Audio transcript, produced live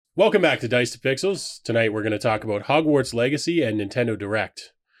Welcome back to Dice to Pixels. Tonight we're going to talk about Hogwarts Legacy and Nintendo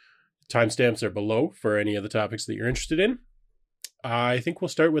Direct. Timestamps are below for any of the topics that you're interested in. I think we'll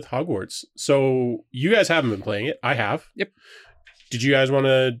start with Hogwarts. So you guys haven't been playing it. I have. Yep. Did you guys want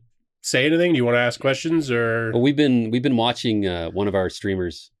to say anything? Do you want to ask questions or? Well, we've been watching one of our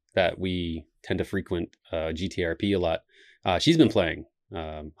streamers that we tend to frequent, GTRP a lot. She's been playing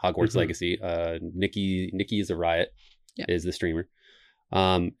Hogwarts Legacy. Nikki is a Riot is the streamer.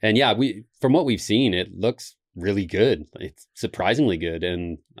 And yeah, from what we've seen, it looks really good. It's surprisingly good.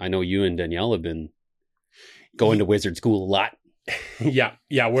 And I know you and Danielle have been going to wizard school a lot. Yeah,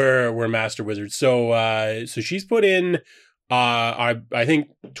 we're master wizards. So she's put in I think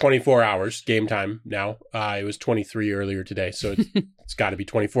 24 hours game time now. It was 23 earlier today, so it's got to be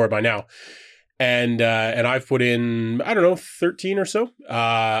 24 by now. And I've put in, I don't know, 13 or so.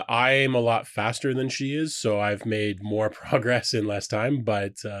 I'm a lot faster than she is, so I've made more progress in less time,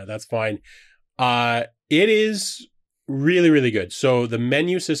 but that's fine. It is really, really good. So the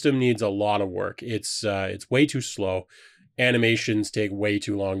menu system needs a lot of work. It's way too slow. Animations take way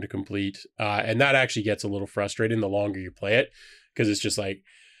too long to complete. And that actually gets a little frustrating the longer you play it, because it's just like,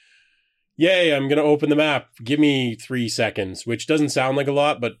 yay, I'm going to open the map. Give me 3 seconds, which doesn't sound like a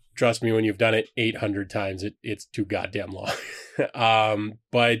lot, but trust me, when you've done it 800 times, it's too goddamn long.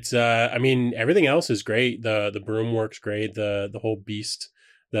 But I mean, everything else is great. The broom works great. The whole beast,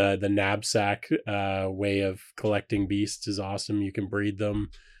 the knapsack way of collecting beasts is awesome. You can breed them.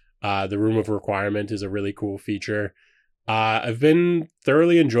 The room of requirement is a really cool feature. I've been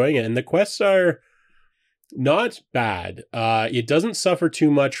thoroughly enjoying it, and the quests are not bad. It doesn't suffer too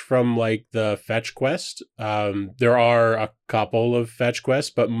much from like the fetch quest. There are a couple of fetch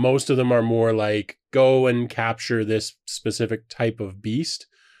quests, but most of them are more like go and capture this specific type of beast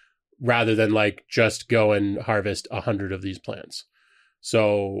rather than like just go and harvest 100 of these plants.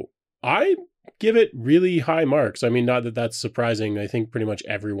 So I give it really high marks. I mean, not that that's surprising. I think pretty much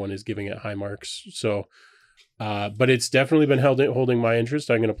everyone is giving it high marks. So, but it's definitely been holding my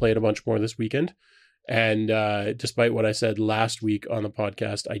interest. I'm going to play it a bunch more this weekend. And despite what I said last week on the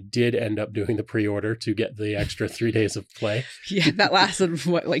podcast, I did end up doing the pre-order to get the extra 3 days of play. Yeah, that lasted,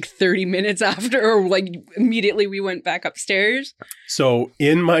 like 30 minutes after, or like immediately we went back upstairs. So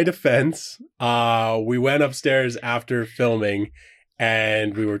in my defense, we went upstairs after filming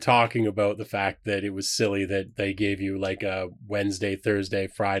and we were talking about the fact that it was silly that they gave you like a Wednesday, Thursday,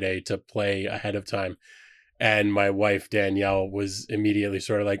 Friday to play ahead of time. And my wife, Danielle, was immediately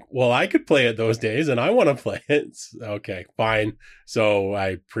sort of like, well, I could play it those days and I want to play it. Okay, fine. So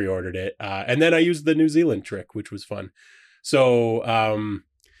I pre-ordered it. And then I used the New Zealand trick, which was fun. So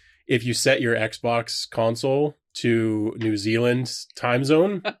if you set your Xbox console to New Zealand's time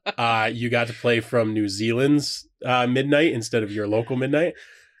zone, you got to play from New Zealand's midnight instead of your local midnight.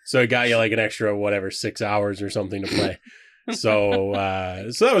 So it got you like an extra, 6 hours or something to play. So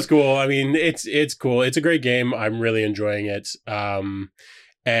that was cool. I mean, it's cool. It's a great game. I'm really enjoying it.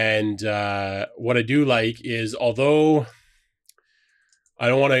 And what I do like is, although I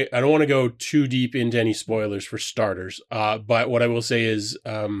don't want to go too deep into any spoilers for starters. But what I will say is,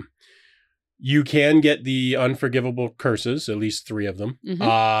 you can get the unforgivable curses, at least 3 of them,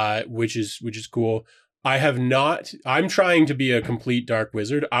 which is cool. I'm trying to be a complete dark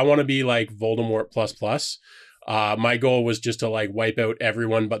wizard. I want to be like Voldemort plus. My goal was just to like wipe out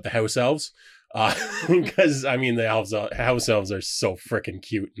everyone but the house elves. Because I mean, the house elves are so freaking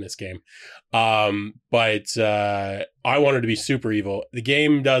cute in this game. But I wanted to be super evil. The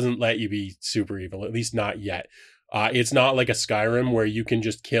game doesn't let you be super evil, at least not yet. It's not like a Skyrim where you can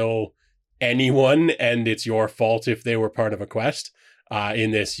just kill anyone and it's your fault if they were part of a quest.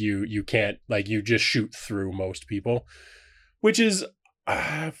 In this, you can't, like, you just shoot through most people, which is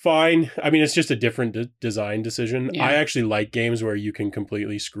fine. I mean, it's just a different design decision. Yeah. I actually like games where you can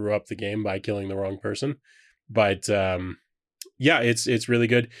completely screw up the game by killing the wrong person. But yeah, it's really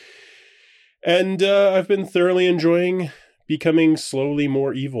good. And I've been thoroughly enjoying becoming slowly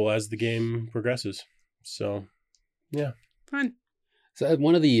more evil as the game progresses. So, yeah. Fun. So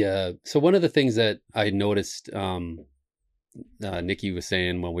one of the things that I noticed Nikki was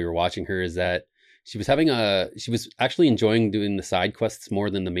saying when we were watching her is that she was actually enjoying doing the side quests more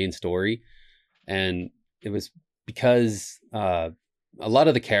than the main story. And it was because a lot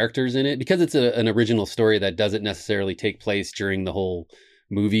of the characters in it, because it's an original story that doesn't necessarily take place during the whole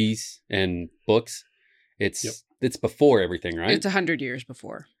movies and books. It's before everything, right? It's 100 years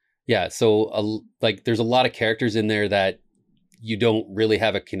before. Yeah. So there's a lot of characters in there that you don't really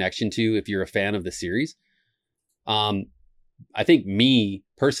have a connection to if you're a fan of the series. I think me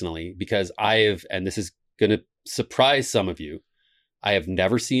personally, because and this is going to surprise some of you, I have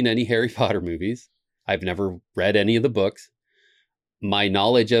never seen any Harry Potter movies. I've never read any of the books. My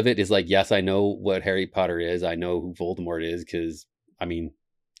knowledge of it is like, yes, I know what Harry Potter is. I know who Voldemort is because, I mean,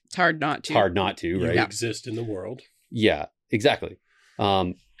 It's hard not to. it's hard not to, You right? exist in the world. Yeah, exactly.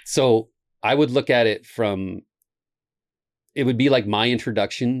 So I would look at it from, it would be like my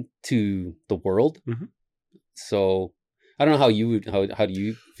introduction to the world. Mhm. So I don't know how do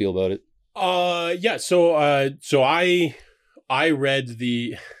you feel about it? Yeah. So I read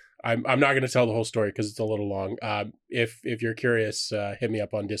the. I'm not going to tell the whole story because it's a little long. If you're curious, hit me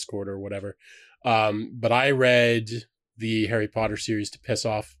up on Discord or whatever. But I read the Harry Potter series to piss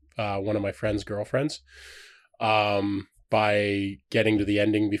off one of my friend's girlfriends. By getting to the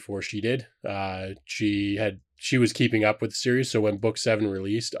ending before she did. She was keeping up with the series, so when book 7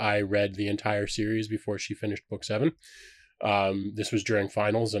 released, I read the entire series before she finished book 7. This was during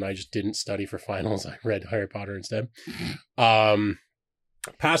finals, and I just didn't study for finals. I read Harry Potter instead.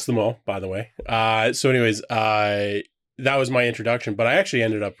 Passed them all, by the way. So anyways, that was my introduction, but I actually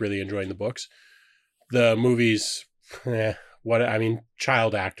ended up really enjoying the books. The movies,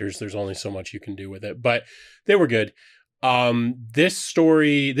 child actors, there's only so much you can do with it, but they were good. This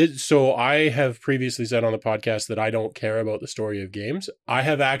story, so I have previously said on the podcast that I don't care about the story of games. I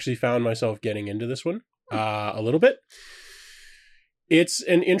have actually found myself getting into this one a little bit. It's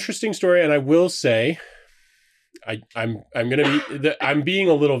an interesting story, and I will say, I'm being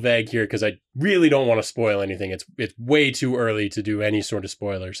a little vague here because I really don't want to spoil anything. It's way too early to do any sort of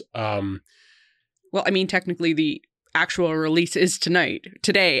spoilers. Well, I mean, technically the actual release is today,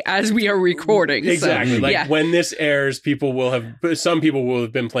 as we are recording. Exactly. So, when this airs, some people will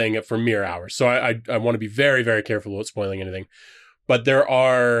have been playing it for mere hours. So I want to be very, very careful about spoiling anything. But there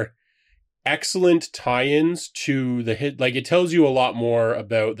are excellent tie-ins to the hit. Like, it tells you a lot more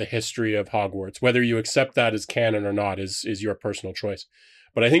about the history of Hogwarts. Whether you accept that as canon or not is your personal choice.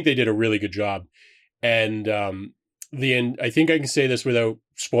 But I think they did a really good job. And I think I can say this without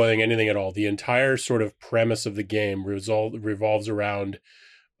spoiling anything at all. The entire sort of premise of the game revolves around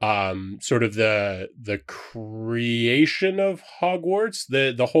sort of the creation of Hogwarts.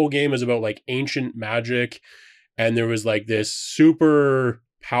 The whole game is about like ancient magic, and there was like this super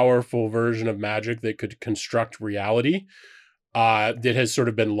powerful version of magic that could construct reality that has sort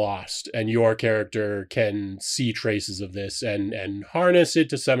of been lost, and your character can see traces of this and harness it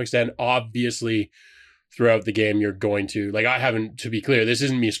to some extent. Obviously, throughout the game, you're going to, like, I haven't, to be clear, this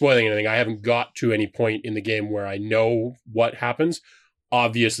isn't me spoiling anything. I haven't got to any point in the game where I know what happens.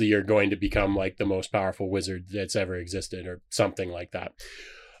 Obviously, you're going to become like the most powerful wizard that's ever existed or something like that.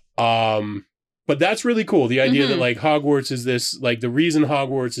 But that's really cool. The idea that like Hogwarts is this, like, the reason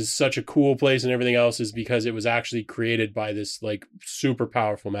Hogwarts is such a cool place and everything else is because it was actually created by this like super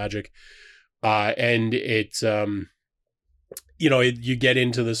powerful magic. And it's, you get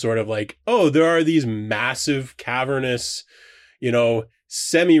into the sort of like, oh, there are these massive cavernous,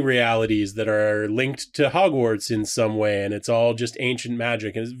 semi-realities that are linked to Hogwarts in some way. And it's all just ancient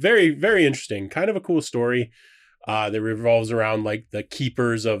magic. And it's very, very interesting. Kind of a cool story that revolves around like the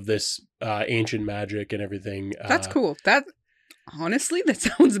keepers of this ancient magic and everything. That's cool. Honestly, that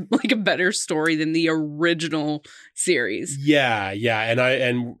sounds like a better story than the original series. Yeah.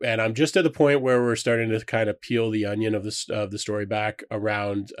 And I'm just at the point where we're starting to kind of peel the onion of the story back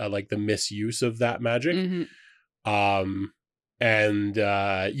around like the misuse of that magic. I'm not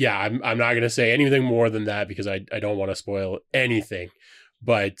going to say anything more than that because I don't want to spoil anything.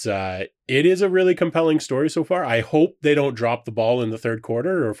 But it is a really compelling story so far. I hope they don't drop the ball in the third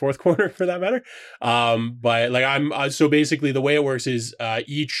quarter or fourth quarter for that matter. But like so basically the way it works is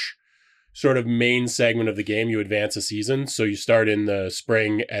each sort of main segment of the game, you advance a season. So you start in the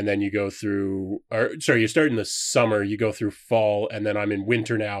spring and then you start in the summer, you go through fall, and then I'm in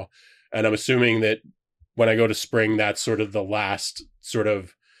winter now. And I'm assuming that when I go to spring, that's sort of the last sort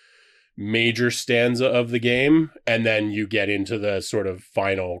of major stanza of the game, and then you get into the sort of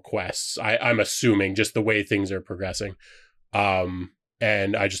final quests. I'm assuming just the way things are progressing, and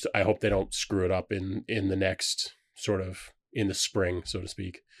I hope they don't screw it up in the next sort of in the spring, so to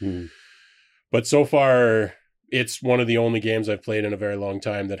speak. But so far, it's one of the only games I've played in a very long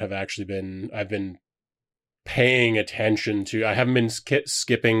time that I've been paying attention to. I haven't been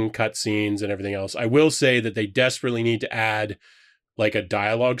skipping cutscenes and everything else. I will say that they desperately need to add like a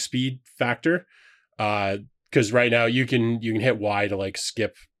dialogue speed factor, because right now you can hit Y to like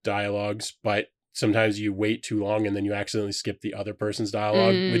skip dialogues, but sometimes you wait too long and then you accidentally skip the other person's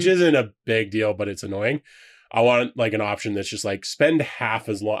dialogue, which isn't a big deal, but it's annoying. I want like an option that's just like spend half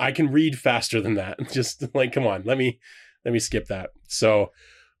as long. I can read faster than that. Just like, come on, let me skip that. So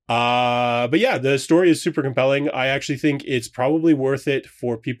But yeah, the story is super compelling. I actually think it's probably worth it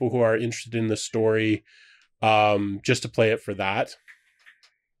for people who are interested in the story, just to play it for that.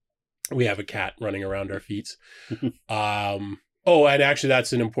 We have a cat running around our feet. Oh, and actually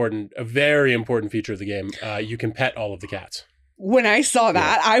that's a very important feature of the game. You can pet all of the cats. When I saw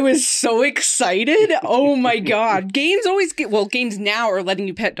that, I was so excited. Oh my God. Games now are letting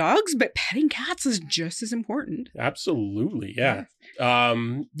you pet dogs, but petting cats is just as important. Absolutely. Yeah.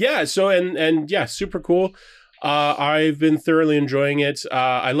 So and super cool. I've been thoroughly enjoying it.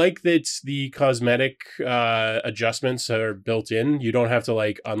 I like that the cosmetic adjustments are built in. You don't have to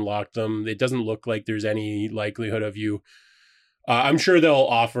like unlock them. It doesn't look like there's any likelihood of you. I'm sure they'll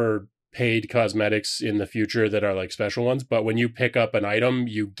offer paid cosmetics in the future that are like special ones, but when you pick up an item,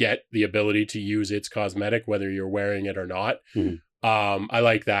 you get the ability to use its cosmetic, whether you're wearing it or not. Mm-hmm. I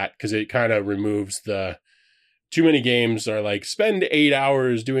like that because it kind of removes too many games are like, spend 8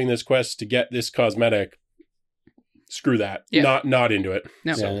 hours doing this quest to get this cosmetic. Screw that. Yeah. Not into it.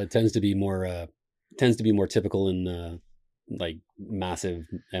 No. So it tends to be more typical in like massive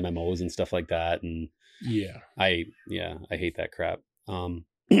MMOs and stuff like that. And I hate that crap.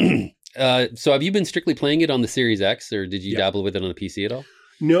 So have you been strictly playing it on the Series X, or did you dabble with it on the PC at all?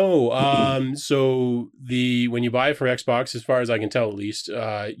 No. So when you buy it for Xbox, as far as I can tell, at least,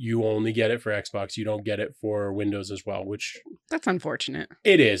 you only get it for Xbox. You don't get it for Windows as well, which that's unfortunate.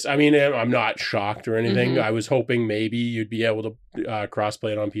 It is. I mean, I'm not shocked or anything. Mm-hmm. I was hoping maybe you'd be able to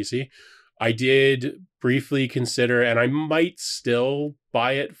crossplay it on PC. I did briefly consider, and I might still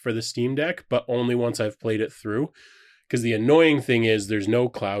buy it for the Steam Deck, but only once I've played it through. Because the annoying thing is there's no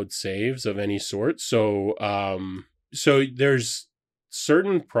cloud saves of any sort. So there's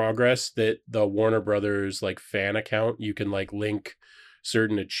certain progress that the Warner Brothers like fan account, you can like link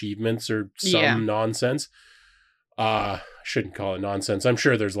certain achievements or some nonsense. Shouldn't call it nonsense. I'm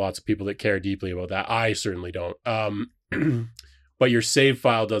sure there's lots of people that care deeply about that. I certainly don't. But your save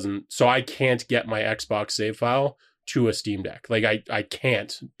file doesn't. So I can't get my Xbox save file to a Steam Deck. Like I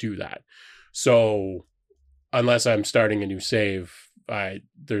can't do that. So unless I'm starting a new save,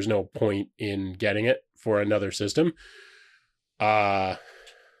 there's no point in getting it for another system. So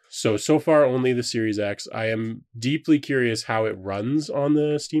far only the Series X. I am deeply curious how it runs on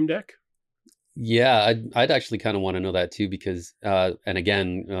the Steam Deck. Yeah, I'd actually kind of want to know that too, because, and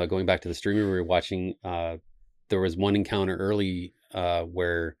again, going back to the streamer we were watching, there was one encounter early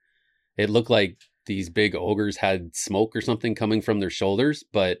where it looked like these big ogres had smoke or something coming from their shoulders,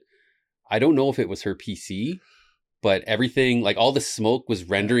 but I don't know if it was her PC, but everything, like all the smoke was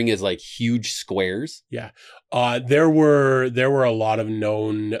rendering as like huge squares. Yeah. There were a lot of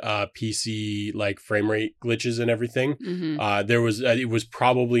known PC like frame rate glitches and everything. Mm-hmm. It was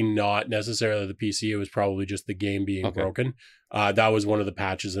probably not necessarily the PC. It was probably just the game being broken. That was one of the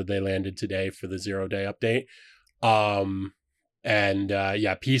patches that they landed today for the 0-day update.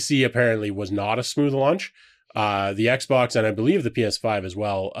 PC apparently was not a smooth launch. The Xbox and I believe the PS5 as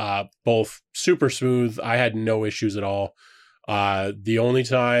well, both super smooth. I had no issues at all. The only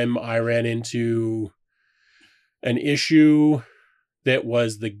time I ran into an issue that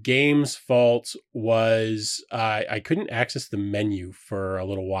was the game's fault was I couldn't access the menu for a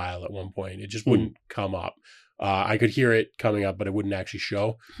little while at one point. It just wouldn't come up. I could hear it coming up, but it wouldn't actually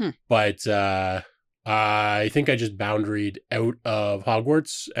show. But I think I just boundaried out of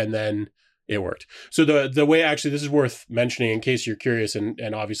Hogwarts and then it worked. So the way, actually, this is worth mentioning in case you're curious and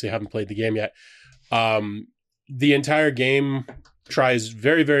obviously haven't played the game yet. The entire game tries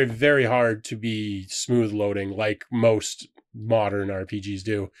very, very, very hard to be smooth loading like most modern RPGs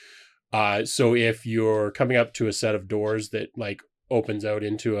do. So if you're coming up to a set of doors that like opens out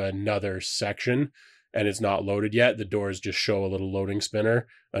into another section and it's not loaded yet, the doors just show a little loading spinner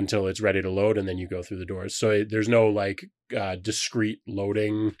until it's ready to load and then you go through the doors. So there's no like discrete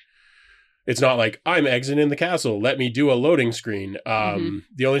loading. It's not like, I'm exiting the castle, let me do a loading screen.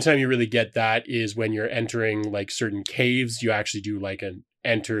 The only time you really get that is when you're entering like certain caves. You actually do like an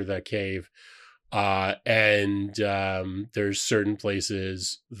enter the cave. There's certain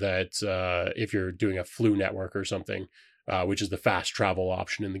places that if you're doing a flu network or something, which is the fast travel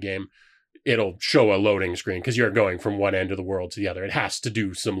option in the game, it'll show a loading screen because you're going from one end of the world to the other. It has to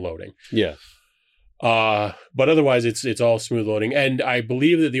do some loading. Yeah. But otherwise it's all smooth loading. And I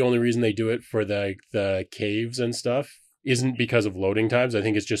believe that the only reason they do it for the caves and stuff isn't because of loading times. I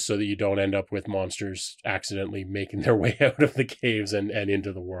think it's just so that you don't end up with monsters accidentally making their way out of the caves and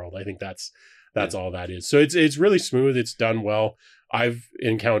into the world. I think that's all that is. So it's really smooth. It's done well. I've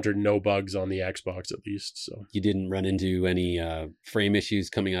encountered no bugs on the Xbox at least. So you didn't run into any frame issues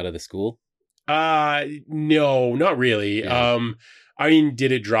coming out of the school? No, not really. Yeah. I mean,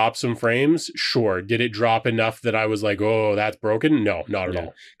 did it drop some frames? Sure. Did it drop enough that I was like, oh, that's broken? No, not at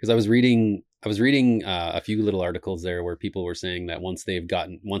all. Because I was reading a few little articles there where people were saying that once they got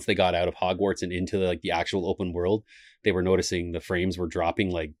out of Hogwarts and into the actual open world, they were noticing the frames were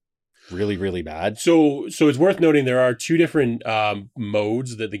dropping like really, really bad. So it's worth noting there are two different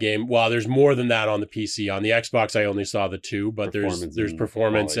modes that the game. Well, there's more than that on the PC. On the Xbox, I only saw the two, but there's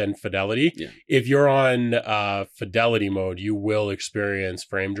performance and fidelity. Yeah. If you're on fidelity mode, you will experience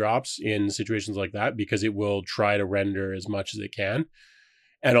frame drops in situations like that because it will try to render as much as it can.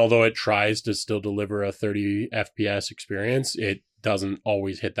 And although it tries to still deliver a 30 FPS experience, it doesn't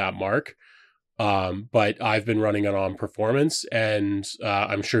always hit that mark. But I've been running it on performance, and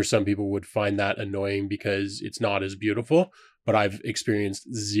I'm sure some people would find that annoying because it's not as beautiful, but I've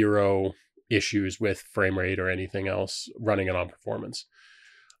experienced zero issues with frame rate or anything else running it on performance.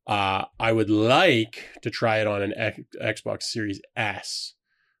 I would like to try it on an Xbox Series S,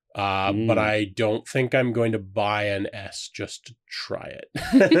 but I don't think I'm going to buy an S just to try it.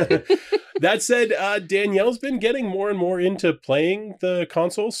 That said, Danielle's been getting more and more into playing the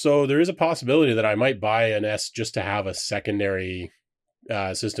console, so there is a possibility that I might buy an S just to have a secondary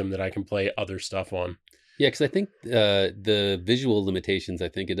system that I can play other stuff on. Yeah, because I think the visual limitations, I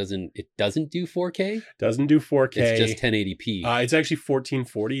think it doesn't do 4K. Doesn't do 4K. It's just 1080p. It's actually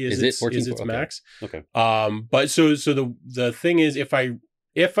 1440 is its 1440? max. Okay. But so the thing is, if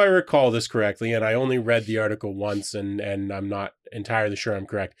I recall this correctly, and I only read the article once, and I'm not entirely sure I'm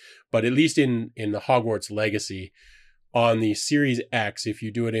correct, but at least in the Hogwarts Legacy, on the Series X, if you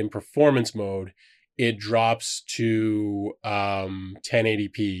do it in performance mode, it drops to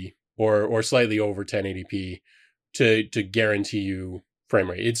 1080p or slightly over 1080p to guarantee you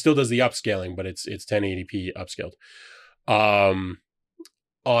frame rate. It still does the upscaling, but it's 1080p upscaled.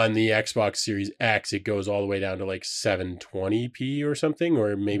 On the Xbox Series X, it goes all the way down to like 720p or something,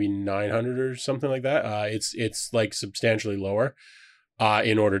 or maybe 900 or something like that. It's like substantially lower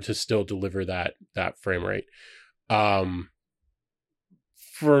in order to still deliver that frame rate. For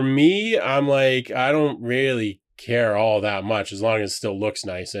me, I'm like, I don't really care all that much as long as it still looks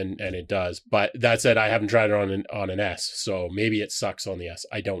nice, and it does. But that said, I haven't tried it on an S, so maybe it sucks on the S.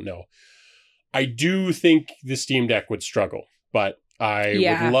 I don't know. I do think the Steam Deck would struggle, but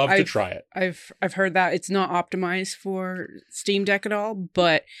I would love to try it. I've heard that it's not optimized for Steam Deck at all,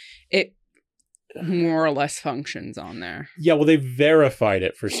 but it more or less functions on there. Yeah, well, they verified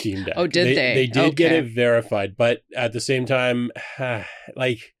it for Steam Deck. Oh, did they? They did get it verified, but at the same time,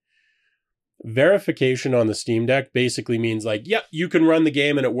 like, verification on the Steam Deck basically means like, yeah, you can run the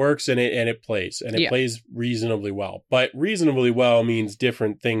game and it works and it plays and it plays reasonably well. But reasonably well means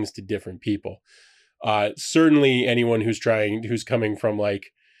different things to different people. Certainly anyone who's coming from like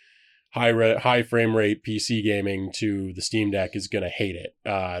high frame rate PC gaming to the Steam Deck is going to hate it.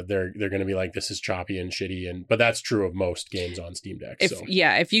 They're going to be like, this is choppy and shitty. But that's true of most games on Steam Deck.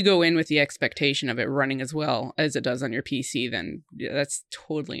 If you go in with the expectation of it running as well as it does on your PC, then that's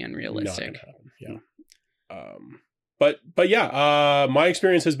totally unrealistic. Not gonna happen. Yeah. But yeah, my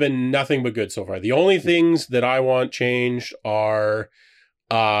experience has been nothing but good so far. The only things that I want changed are,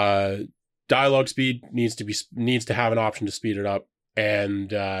 dialogue speed needs to have an option to speed it up,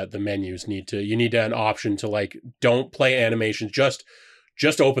 and the menus need an option to like, don't play animations, just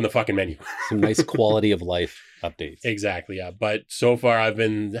open the fucking menu. Some nice quality of life updates. Exactly, yeah. But so far I've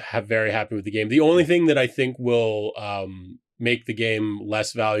been very happy with the game. The only thing that I think will make the game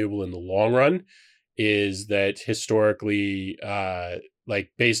less valuable in the long run is that historically,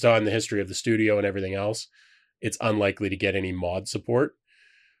 like based on the history of the studio and everything else, it's unlikely to get any mod support.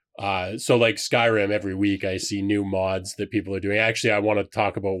 So like Skyrim, every week I see new mods that people are doing. Actually, I want to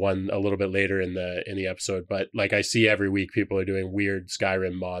talk about one a little bit later in the episode, but like I see every week people are doing weird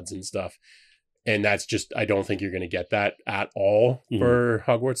Skyrim mods and stuff. And that's just, I don't think you're going to get that at all for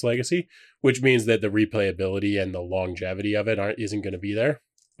Hogwarts Legacy, which means that the replayability and the longevity of it isn't going to be there.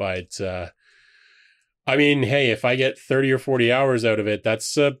 But, I mean, hey, if I get 30 or 40 hours out of it,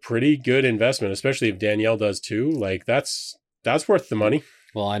 that's a pretty good investment, especially if Danielle does too. Like that's worth the money.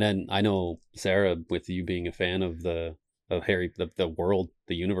 Well, and then I know, Sarah, with you being a fan of Harry, the world,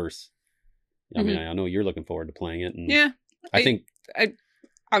 the universe. I mean, I know you're looking forward to playing it. And yeah, I think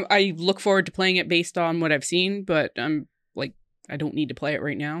I look forward to playing it based on what I've seen, but I'm like, I don't need to play it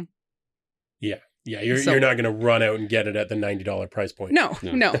right now. Yeah, you're not going to run out and get it at the $90 price point. No.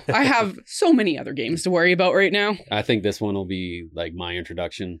 I have so many other games to worry about right now. I think this one will be like my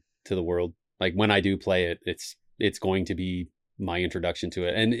introduction to the world. Like when I do play it, it's going to be my introduction to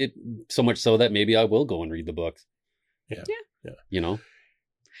it, and it so much so that maybe I will go and read the books. Yeah. You know,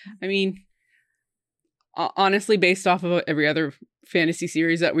 I mean, honestly, based off of every other fantasy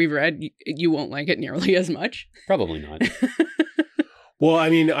series that we've read, you won't like it nearly as much. Probably not. Well, I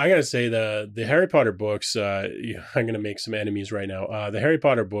mean, I gotta say the Harry Potter books. I'm gonna make some enemies right now. The Harry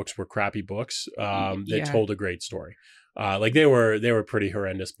Potter books were crappy books that told a great story. Like they were pretty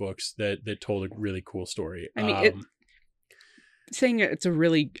horrendous books that told a really cool story. I mean, saying it's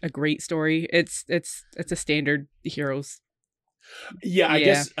a great story. It's a standard heroes. Yeah,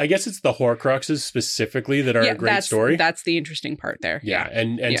 I guess it's the Horcruxes specifically that are a great story. That's the interesting part there. Yeah,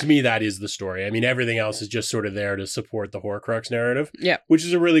 and to me that is the story. I mean, everything else is just sort of there to support the Horcrux narrative. Yeah, which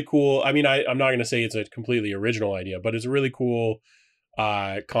is a really cool. I mean, I'm not going to say it's a completely original idea, but it's a really cool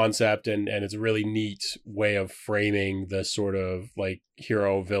concept, and it's a really neat way of framing the sort of like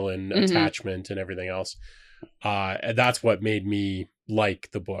hero villain attachment and everything else. And that's what made me like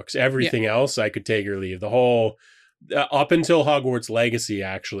the books. Everything else I could take or leave. The whole up until Hogwarts Legacy,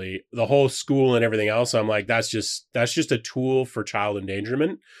 actually, the whole school and everything else, I'm like, that's just a tool for child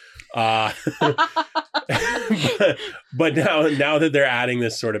endangerment. But now that they're adding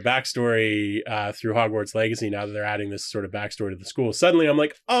this sort of backstory through Hogwarts Legacy, now that they're adding this sort of backstory to the school, suddenly I'm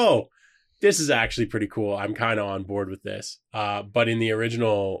like, oh, this is actually pretty cool. I'm kind of on board with this. But in the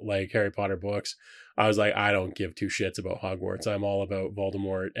original like Harry Potter books, I was like, I don't give two shits about Hogwarts. I'm all about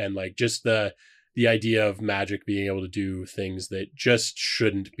Voldemort and like just the idea of magic being able to do things that just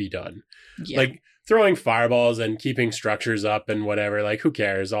shouldn't be done. Yeah. Like throwing fireballs and keeping structures up and whatever, like who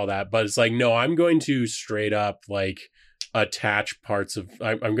cares, all that. But it's like, no, I'm going to straight up like attach parts of,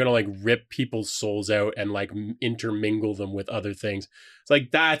 I'm going to like rip people's souls out and like intermingle them with other things. It's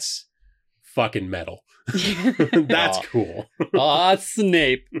like, that's fucking metal. That's cool.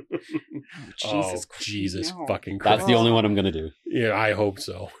 Snape. Jesus fucking Christ. That's the only one I'm going to do. Yeah, I hope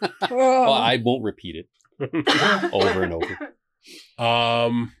so. Well, I won't repeat it over and over.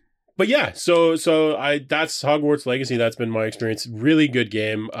 But yeah, so that's Hogwarts Legacy. That's been my experience. Really good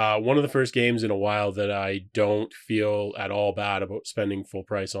game. One of the first games in a while that I don't feel at all bad about spending full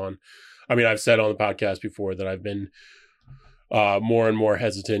price on. I mean, I've said on the podcast before that I've been more and more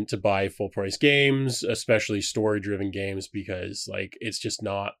hesitant to buy full price games, especially story driven games, because like it's just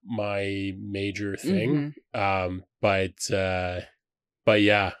not my major thing. But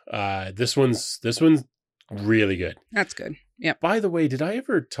yeah, this one's really good. That's good. Yeah. By the way, did I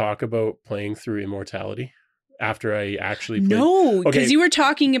ever talk about playing through Immortality after I actually played? No, because you were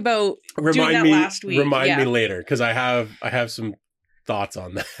talking about doing that last week. Remind me later, because I have some thoughts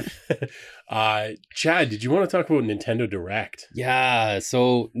on that. Chad, did you want to talk about Nintendo Direct? Yeah,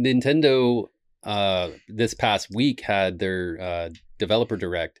 so Nintendo this past week had their developer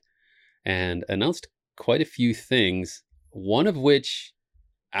direct and announced quite a few things, one of which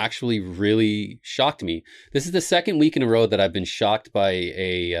actually really shocked me. This is the second week in a row that I've been shocked by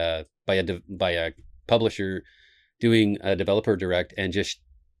a publisher doing a developer direct and just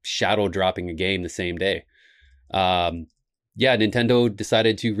shadow dropping a game the same day. Yeah, Nintendo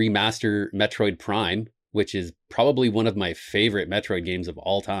decided to remaster Metroid Prime, which is probably one of my favorite Metroid games of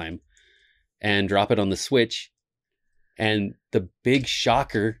all time, and drop it on the Switch. And the big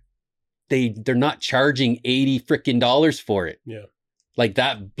shocker, they're not charging $80 freaking for it. Yeah. Like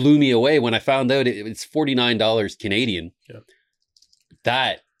that blew me away when I found out it's $49 Canadian. Yeah.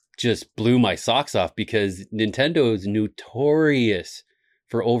 That just blew my socks off because Nintendo is notorious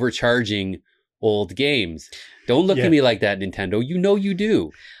for overcharging old games. Don't look at me like that, Nintendo. You know you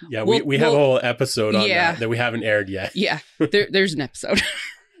do. Yeah, we have a whole episode on that we haven't aired yet. Yeah, there's an episode.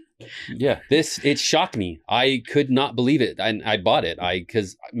 Yeah, it shocked me. I could not believe it. I bought it.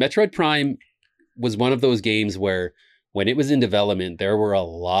 Because Metroid Prime was one of those games where when it was in development, there were a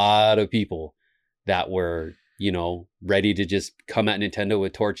lot of people that were, ready to just come at Nintendo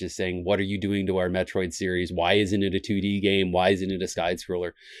with torches saying, what are you doing to our Metroid series? Why isn't it a 2D game? Why isn't it a side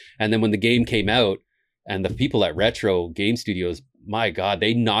scroller? And then when the game came out and the people at Retro Game Studios, my God,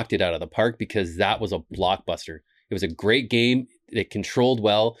 they knocked it out of the park because that was a blockbuster. It was a great game. It controlled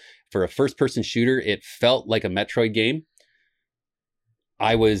well. For a first-person shooter, it felt like a Metroid game.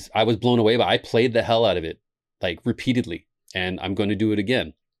 I was blown away, but I played the hell out of it, like repeatedly, and I'm going to do it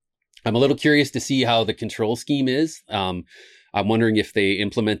again. I'm a little curious to see how the control scheme is. I'm wondering if they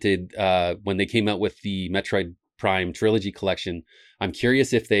implemented, when they came out with the Metroid Prime Trilogy Collection, I'm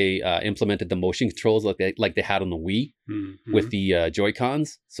curious if they implemented the motion controls like they had on the Wii with the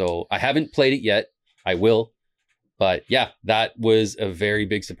Joy-Cons. So I haven't played it yet. I will. But yeah, that was a very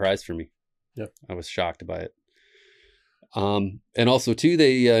big surprise for me. Yeah, I was shocked by it. And also, too,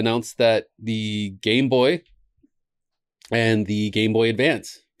 they announced that the Game Boy and the Game Boy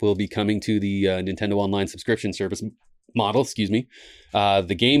Advance will be coming to the Nintendo Online subscription service model, excuse me.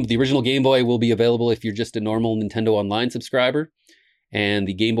 The original Game Boy will be available if you're just a normal Nintendo Online subscriber. And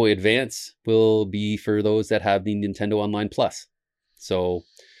the Game Boy Advance will be for those that have the Nintendo Online Plus. So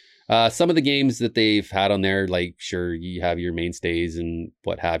some of the games that they've had on there, like, sure, you have your mainstays and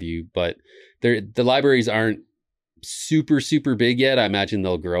what have you, but the libraries aren't super, super big yet. I imagine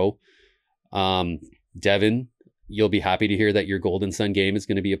they'll grow. Devin, you'll be happy to hear that your Golden Sun game is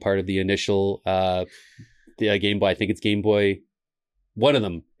going to be a part of the initial Game Boy. I think it's Game Boy. One of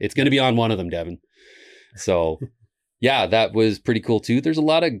them. It's going to be on one of them, Devin. So, yeah, that was pretty cool too. There's a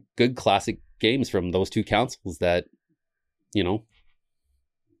lot of good classic games from those two consoles that,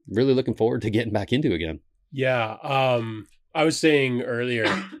 really looking forward to getting back into again. Yeah. I was saying earlier,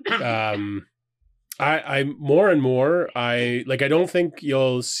 I more and more, I don't think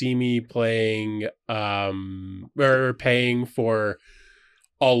you'll see me playing or paying for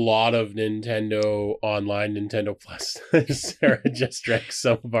a lot of Nintendo Online, Nintendo Plus. Sarah just drank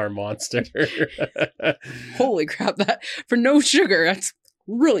some of our Monster. Holy crap, that for no sugar, that's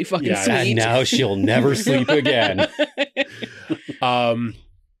really fucking sweet. And now she'll never sleep again. I'm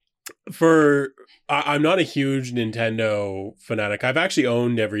not a huge Nintendo fanatic. I've actually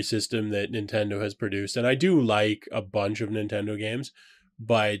owned every system that Nintendo has produced, and I do like a bunch of Nintendo games,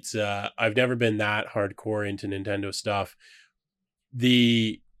 but I've never been that hardcore into Nintendo stuff.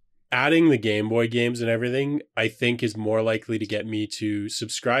 Adding the Game Boy games and everything, I think, is more likely to get me to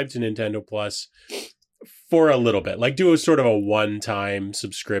subscribe to Nintendo Plus for a little bit, like do a sort of a one-time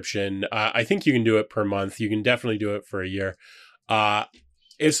subscription. I think you can do it per month. You can definitely do it for a year.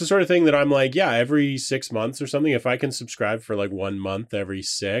 It's the sort of thing that I'm like, yeah, every 6 months or something, if I can subscribe for like 1 month every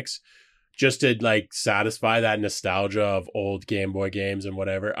 6, just to like satisfy that nostalgia of old Game Boy games and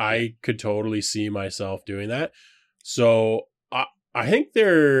whatever, I could totally see myself doing that. So I think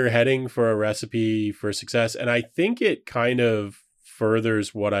they're heading for a recipe for success. And I think it kind of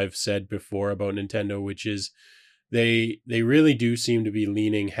furthers what I've said before about Nintendo, which is they really do seem to be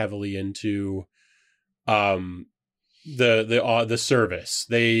leaning heavily into the service.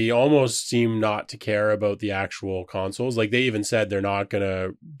 They almost seem not to care about the actual consoles. Like they even said they're not going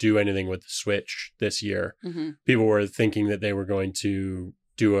to do anything with the Switch this year. Mm-hmm. People were thinking that they were going to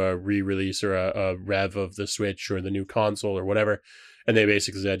do a re-release or a rev of the Switch or the new console or whatever. And they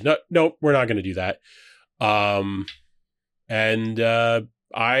basically said, no, we're not going to do that. And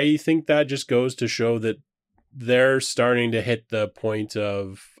I think that just goes to show that they're starting to hit the point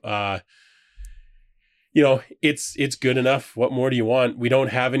of, it's good enough. What more do you want? We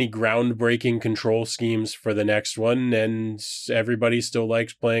don't have any groundbreaking control schemes for the next one, and everybody still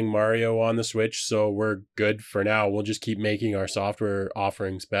likes playing Mario on the Switch, so we're good for now. We'll just keep making our software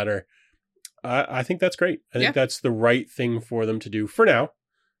offerings better. I think that's great. I think that's the right thing for them to do for now.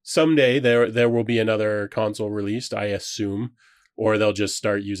 Someday there will be another console released, I assume, or they'll just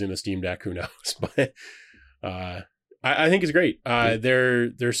start using the Steam Deck. Who knows? But I think it's great.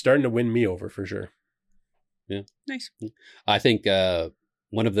 They're starting to win me over for sure. Yeah, nice. I think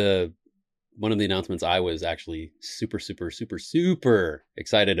one of the announcements I was actually super, super, super, super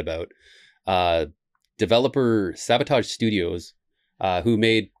excited about. Developer Sabotage Studios, who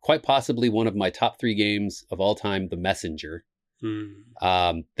made quite possibly one of my top 3 games of all time, The Messenger.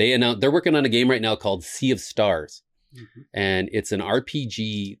 They announced they're working on a game right now called Sea of Stars, and it's an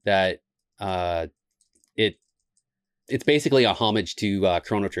RPG that it's basically a homage to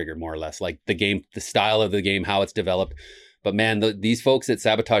Chrono Trigger, more or less, like the game, the style of the game, how it's developed. But man, these folks at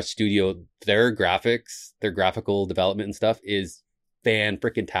Sabotage Studio, their graphics, their graphical development and stuff is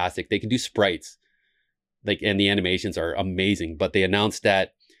fan-freaking-tastic. They can do sprites, and the animations are amazing. But they announced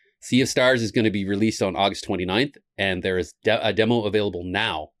that Sea of Stars is going to be released on August 29th, and there is a demo available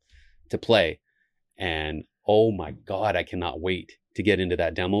now to play. And oh my God, I cannot wait to get into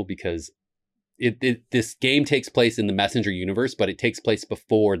that demo, because this game takes place in the Messenger universe, but it takes place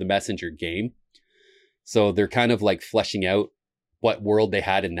before the Messenger game. So they're kind of like fleshing out what world they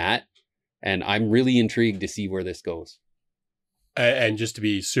had in that. And I'm really intrigued to see where this goes. And just to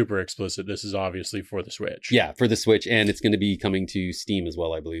be super explicit, this is obviously for the Switch. Yeah, for the Switch. And it's going to be coming to Steam as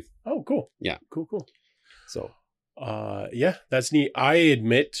well, I believe. Oh, cool. Yeah. Cool. So, yeah, that's neat. I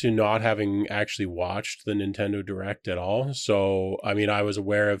admit to not having actually watched the Nintendo Direct at all. So, I mean, I was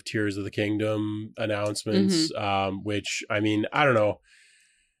aware of Tears of the Kingdom announcements, which, I mean, I don't know.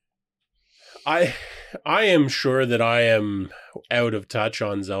 I am sure that I am out of touch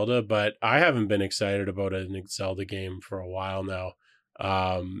on Zelda, but I haven't been excited about a Zelda game for a while now.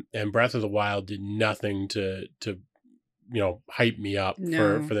 And Breath of the Wild did nothing to hype me up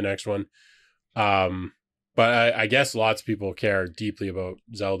for the next one. But I guess lots of people care deeply about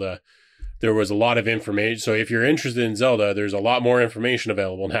Zelda. there was a lot of information. So if you're interested in Zelda, there's a lot more information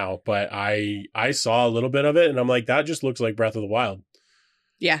available now. But I saw a little bit of it, and I'm like, that just looks like Breath of the Wild.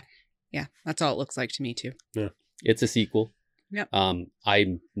 Yeah, that's all it looks like to me too. Yeah, it's a sequel. Yep.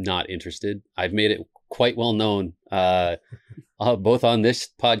 I'm not interested. I've made it quite well known, both on this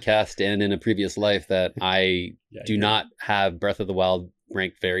podcast and in a previous life, that I do not have Breath of the Wild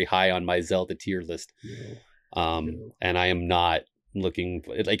ranked very high on my Zelda tier list. And I am not looking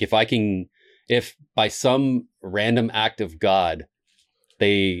like, if by some random act of God,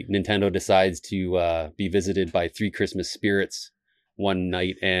 Nintendo decides to be visited by 3 Christmas spirits one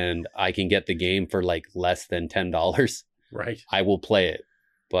night and I can get the game for like less than $10, right, I will play it.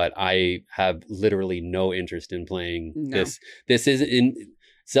 But I have literally no interest in playing this. This is in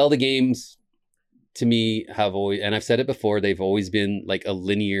Zelda games, to me, have always, and I've said it before, they've always been like a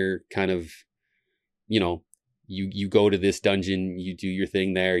linear kind of, you go to this dungeon, you do your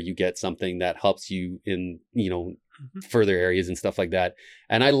thing there, you get something that helps you in, further areas and stuff like that.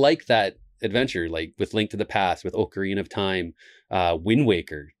 And I like that adventure, like with Link to the Past, with Ocarina of Time, Wind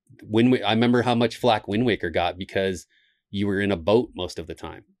Waker. I remember how much flack Wind Waker got because you were in a boat most of the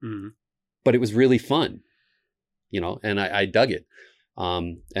time, but it was really fun, and I dug it.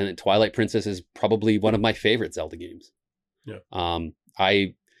 And Twilight Princess is probably one of my favorite Zelda games. Yeah.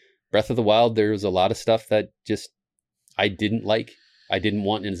 Breath of the Wild, there was a lot of stuff that just I didn't like. I didn't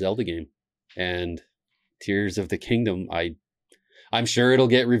want in a Zelda game. And Tears of the Kingdom, I'm sure it'll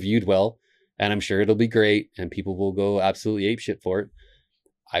get reviewed well, and I'm sure it'll be great, and people will go absolutely apeshit for it.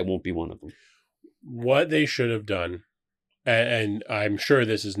 I won't be one of them. What they should have done, and I'm sure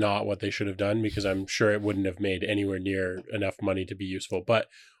this is not what they should have done, because I'm sure it wouldn't have made anywhere near enough money to be useful. But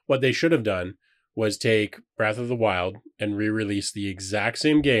what they should have done was take Breath of the Wild and re-release the exact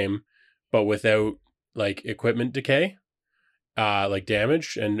same game, but without like equipment decay, like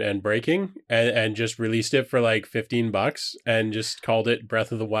damage and breaking, and just released it for like $15 and just called it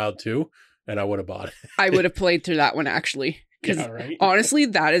Breath of the Wild 2, and I would have bought it. I would have played through that one, actually. Because honestly,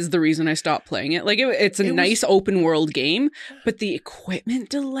 that is the reason I stopped playing it. Like, it's a nice open world game, but the equipment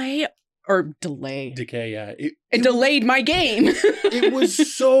decay, yeah. It delayed my game. It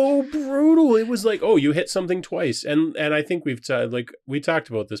was so brutal. It was like, oh, you hit something twice. And I think we talked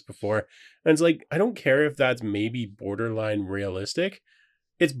about this before. And it's like, I don't care if that's maybe borderline realistic.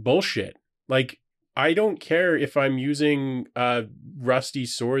 It's bullshit. Like, I don't care if I'm using a rusty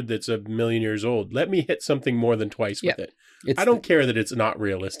sword that's 1,000,000 years old. Let me hit something more than twice with it. I don't care that it's not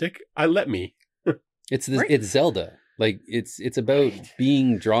realistic. Let me. It's Zelda. Like, it's about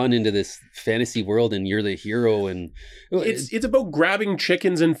being drawn into this fantasy world, and you're the hero, and it's about grabbing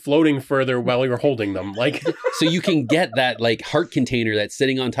chickens and floating further while you're holding them. Like, so you can get that like heart container that's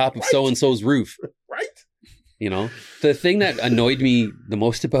sitting on top of so and so's roof. Right. The thing that annoyed me the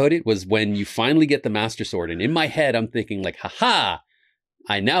most about it was when you finally get the Master Sword, and in my head I'm thinking like, haha,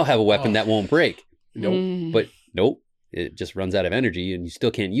 I now have a weapon that won't break. But nope. It just runs out of energy and you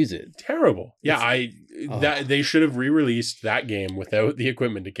still can't use it. Terrible. Yeah, they should have re-released that game without the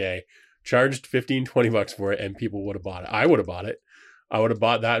equipment decay, charged $15-$20 for it, and people would have bought it. I would have bought it. I would have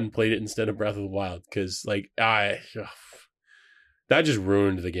bought that and played it instead of Breath of the Wild, because that just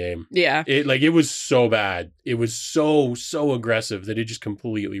ruined the game. Yeah. It was so bad. It was so aggressive that it just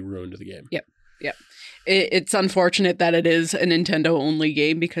completely ruined the game. Yep. It's unfortunate that it is a Nintendo only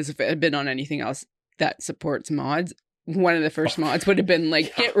game, because if it had been on anything else that supports mods, one of the first mods would have been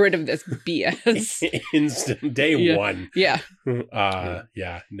like, get rid of this BS. Instant day one. Yeah.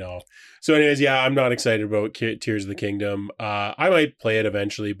 No. So anyways, I'm not excited about Tears of the Kingdom. I might play it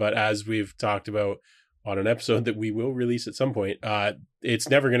eventually, but as we've talked about on an episode that we will release at some point, it's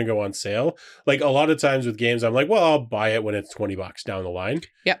never going to go on sale. Like, a lot of times with games, I'm like, well, I'll buy it when it's $20 down the line.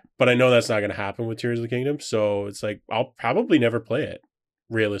 Yeah. But I know that's not going to happen with Tears of the Kingdom. So it's like, I'll probably never play it,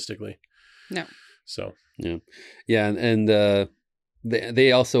 realistically. No. So and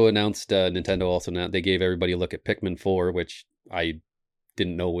they also announced, Nintendo also announced, they gave everybody a look at Pikmin 4, which I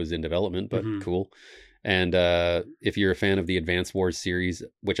didn't know was in development, but cool. And if you're a fan of the Advance Wars series,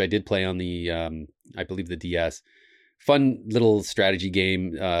 which I did play on the I believe the DS, fun little strategy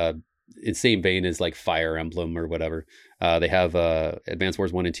game, in same vein as like Fire Emblem or whatever. They have Advance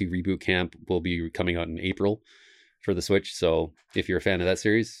Wars 1 and 2 Reboot Camp will be coming out in April for the Switch. So if you're a fan of that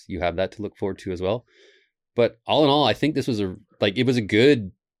series, you have that to look forward to as well. But all in all, I think this was it was a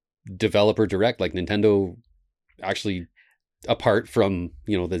good developer direct. Like, Nintendo actually, apart from,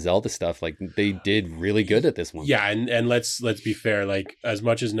 the Zelda stuff, like, they did really good at this one. Yeah. And let's be fair. Like, as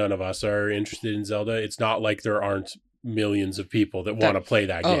much as none of us are interested in Zelda, it's not like there aren't millions of people that want to play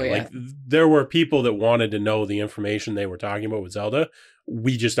that game. Yeah. Like, there were people that wanted to know the information they were talking about with Zelda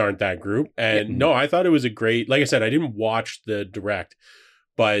we just aren't that group. And no, I thought it was a great, like I said, I didn't watch the direct,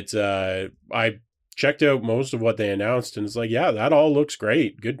 but I checked out most of what they announced, and it's like, yeah, that all looks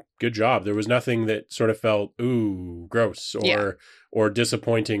great. Good job. There was nothing that sort of felt, ooh, gross or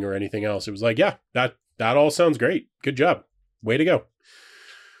disappointing or anything else. It was like, yeah, that all sounds great. Good job. Way to go.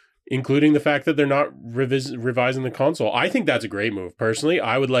 Including the fact that they're not revising the console. I think that's a great move. Personally,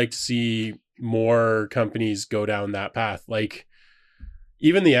 I would like to see more companies go down that path. Like,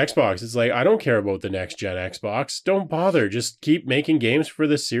 even the Xbox, it's like, I don't care about the next gen Xbox. Don't bother. Just keep making games for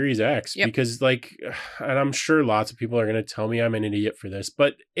the Series X. Yep. Because, like, and I'm sure lots of people are going to tell me I'm an idiot for this,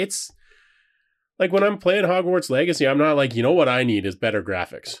 but it's like when I'm playing Hogwarts Legacy, I'm not like, you know what I need is better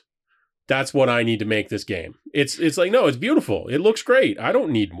graphics. That's what I need to make this game. It's like, no, it's beautiful. It looks great. I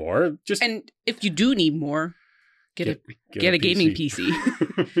don't need more. And if you do need more, get a gaming PC.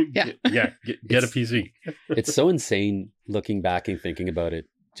 Get a PC. It's so insane looking back and thinking about it.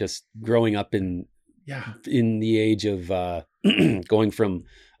 Just growing up in the age of going from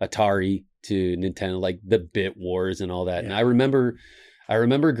Atari to Nintendo, like the bit wars and all that. Yeah. And I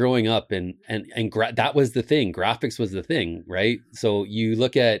remember growing up and that was the thing. Graphics was the thing, right? So you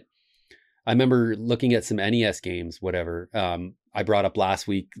look at, I remember looking at some NES games, whatever. I brought up last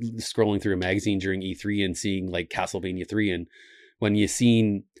week, scrolling through a magazine during E3 and seeing like Castlevania 3. And when you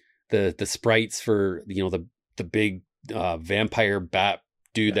seen the sprites for, you know, the big vampire bat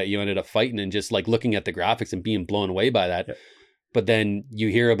dude that you ended up fighting, and just like looking at the graphics and being blown away by that. Yeah. But then you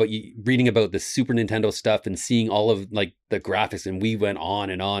hear about reading about the Super Nintendo stuff and seeing all of like the graphics, and we went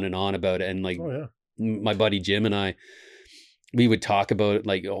on and on and on about it. And like my buddy Jim and I, we would talk about it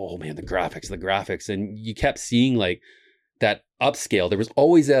like, oh man, the graphics. And you kept seeing like that upscale. There was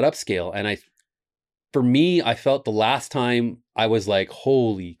always that upscale. And for me, I felt the last time I was like,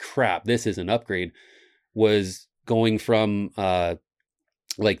 holy crap, this is an upgrade, was going from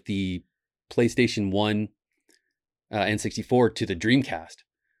like the PlayStation 1 N64 to the Dreamcast.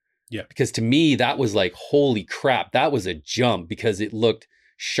 Yeah. Because to me, that was like, holy crap, that was a jump, because it looked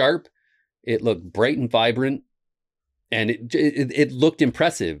sharp. It looked bright and vibrant. And it looked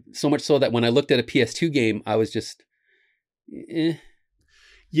impressive, so much so that when I looked at a PS2 game, I was just, eh.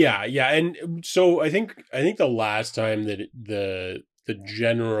 Yeah. And so I think the last time that the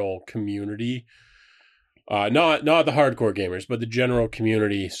general community, not the hardcore gamers, but the general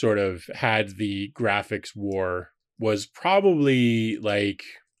community sort of had the graphics war was probably like,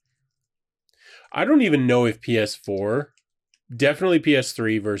 I don't even know if PS4. Definitely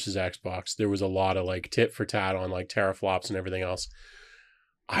PS3 versus Xbox. There was a lot of like tit for tat on like teraflops and everything else.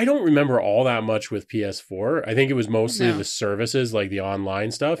 I don't remember all that much with PS4. I think it was mostly the services, like the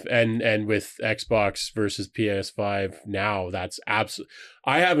online stuff, and with Xbox versus PS5 now, that's absolutely.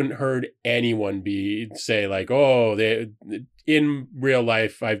 I haven't heard anyone say like, oh, they in real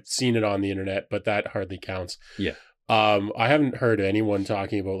life. I've seen it on the internet, but that hardly counts. Yeah. I haven't heard anyone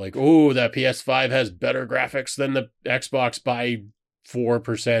talking about like, oh, that PS5 has better graphics than the Xbox by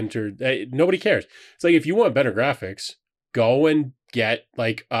 4%, or nobody cares. It's like, if you want better graphics, go and get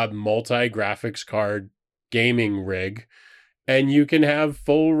like a multi-graphics card gaming rig, and you can have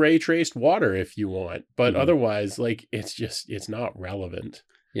full ray traced water if you want. But otherwise, like, it's not relevant.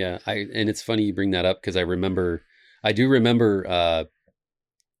 Yeah. And it's funny you bring that up, because I do remember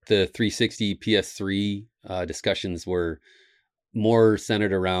the 360 PS3 discussions were more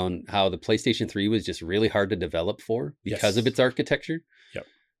centered around how the PlayStation 3 was just really hard to develop for because of its architecture. Yep.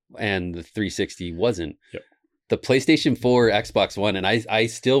 And the 360 wasn't. Yep. The PlayStation 4, Xbox One, and I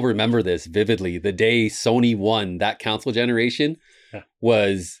still remember this vividly. The day Sony won that console generation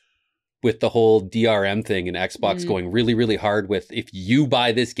was with the whole DRM thing, and Xbox going really, really hard with, if you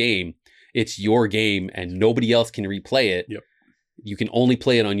buy this game, it's your game and nobody else can replay it. Yep. You can only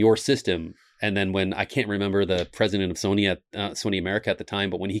play it on your system. And then when, I can't remember the president of Sony at Sony America at the time,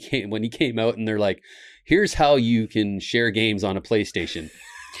 but when he came out and they're like, here's how you can share games on a PlayStation.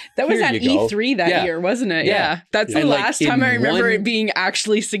 That was at E3 that year, wasn't it? Yeah. That's the last time I remember it being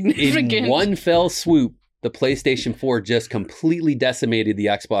actually significant. In one fell swoop, the PlayStation 4 just completely decimated the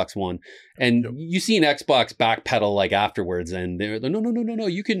Xbox One. And you see an Xbox backpedal like afterwards, and they're like, no, we're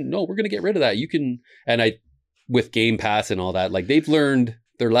going to get rid of that. You can, and with Game Pass and all that, like, they've learned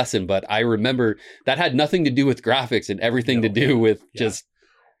their lesson. But I remember that had nothing to do with graphics and everything to do with just.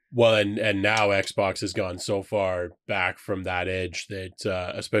 Well, and now Xbox has gone so far back from that edge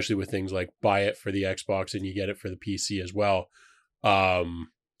that, especially with things like buy it for the Xbox and you get it for the PC as well.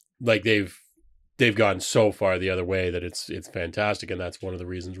 Like they've gone so far the other way that it's fantastic, and that's one of the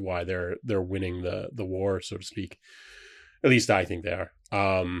reasons why they're winning the war, so to speak. At least I think they are.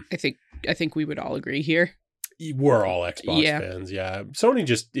 I think we would all agree here. We're all Xbox fans, yeah. Sony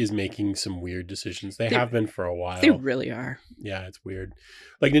just is making some weird decisions. They have been for a while. They really are. Yeah, it's weird.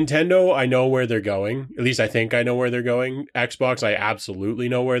 Like Nintendo, I know where they're going. At least I think I know where they're going. Xbox, I absolutely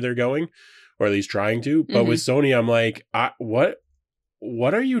know where they're going, or at least trying to. But with Sony, I'm like,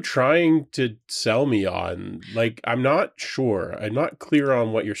 what are you trying to sell me on? Like, I'm not sure. I'm not clear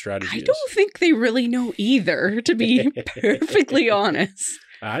on what your strategy is. I don't think they really know either, to be perfectly honest.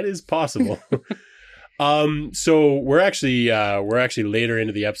 That is possible. So we're actually later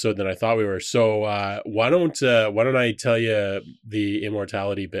into the episode than I thought we were. So why don't I tell you the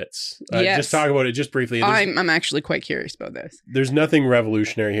immortality bits? Just talk about it just briefly. I'm actually quite curious about this. There's nothing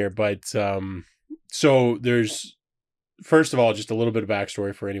revolutionary here, but so there's, first of all, just a little bit of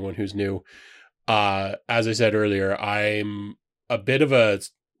backstory for anyone who's new. As I said earlier, I'm a bit of a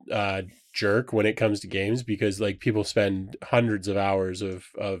jerk when it comes to games because like people spend hundreds of hours of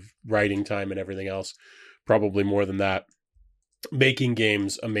writing time and everything else, probably more than that, making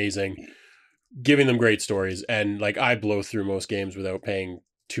games amazing, giving them great stories. And like I blow through most games without paying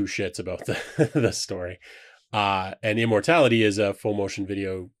two shits about the story. And Immortality is a full motion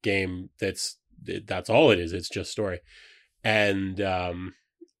video game that's all it is. It's just story. And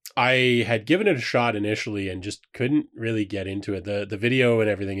I had given it a shot initially and just couldn't really get into it. The video and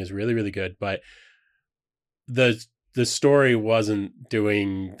everything is really, really good, but the story wasn't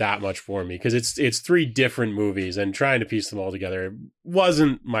doing that much for me because it's three different movies and trying to piece them all together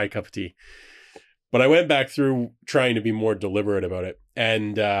wasn't my cup of tea. But I went back through trying to be more deliberate about it.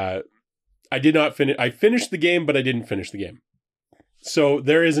 And I did not finish. I finished the game, but I didn't finish the game. So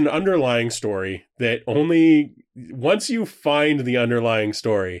there is an underlying story that only once you find the underlying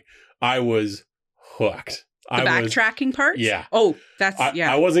story, I was hooked. The backtracking part? Yeah. Oh,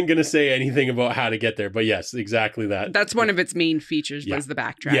 yeah. I wasn't going to say anything about how to get there, but yes, exactly that. That's one of its main features was the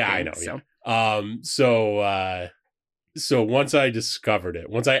backtracking. Yeah, I know. So. Yeah. So once I discovered it,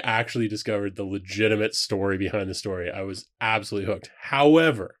 once I actually discovered the legitimate story behind the story, I was absolutely hooked.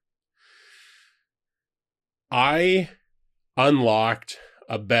 However, I unlocked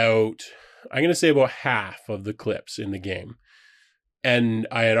about half of the clips in the game. And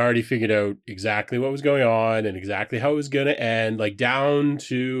I had already figured out exactly what was going on and exactly how it was going to end, like down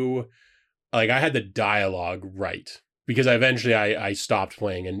to, like I had the dialogue right. Because I stopped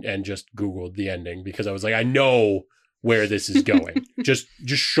playing and just Googled the ending because I was like, I know where this is going. just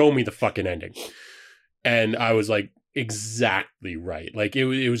show me the fucking ending. And I was like, exactly right. Like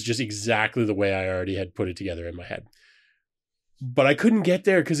it was just exactly the way I already had put it together in my head. But I couldn't get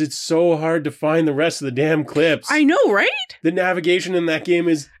there because it's so hard to find the rest of the damn clips. I know, right? The navigation in that game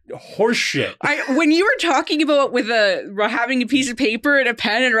is horseshit. When you were talking about having a piece of paper and a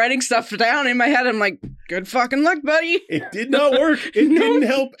pen and writing stuff down in my head, I'm like, good fucking luck, buddy. It did not work. It didn't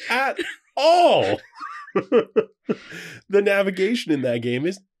help at all. The navigation in that game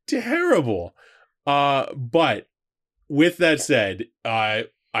is terrible. But with that said, I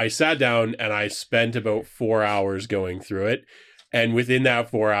sat down and I spent about 4 hours going through it. And within that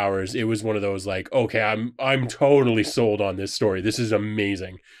 4 hours, it was one of those like, okay, I'm totally sold on this story. This is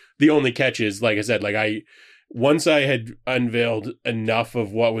amazing. The only catch is, like I said, once I had unveiled enough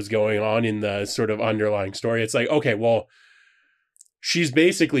of what was going on in the sort of underlying story, it's like, okay, well, she's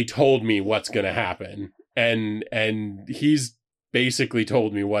basically told me what's going to happen. And he's basically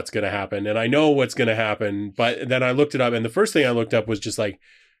told me what's going to happen. And I know what's going to happen. But then I looked it up. And the first thing I looked up was just like,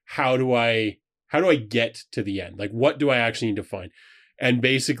 how do I get to the end? Like, what do I actually need to find? And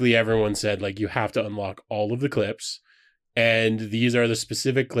basically everyone said, like, you have to unlock all of the clips. And these are the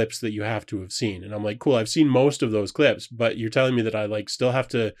specific clips that you have to have seen. And I'm like, cool, I've seen most of those clips, but you're telling me that I still have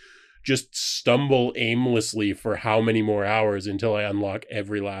to just stumble aimlessly for how many more hours until I unlock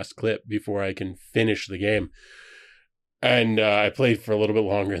every last clip before I can finish the game. And I played for a little bit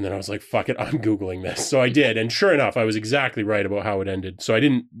longer, and then I was like, fuck it, I'm Googling this. So I did. And sure enough, I was exactly right about how it ended. So I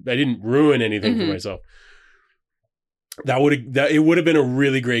didn't ruin anything for myself. It would have been a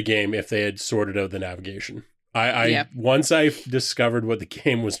really great game if they had sorted out the navigation. Once I discovered what the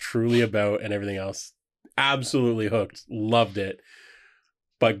game was truly about and everything else, absolutely hooked, loved it.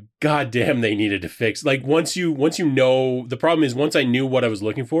 But goddamn, they needed to fix. Like once you know, the problem is once I knew what I was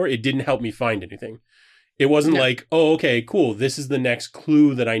looking for, it didn't help me find anything. It wasn't like, oh, okay, cool, this is the next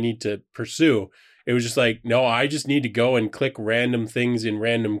clue that I need to pursue. It was just like, no, I just need to go and click random things in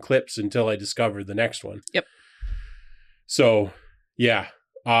random clips until I discover the next one. Yep. So, yeah,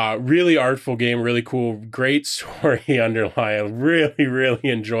 really artful game, really cool, great story underlying. I really, really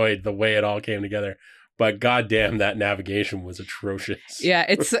enjoyed the way it all came together. But goddamn, that navigation was atrocious. Yeah,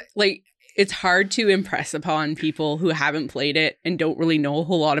 it's like, it's hard to impress upon people who haven't played it and don't really know a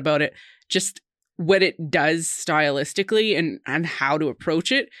whole lot about it. Just what it does stylistically and how to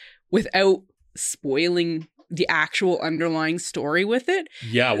approach it without spoiling the actual underlying story with it.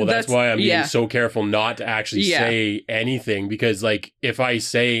 Yeah, well, that's why I'm being so careful not to actually say anything, because like if we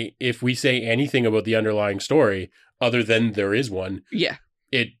say anything about the underlying story other than there is one,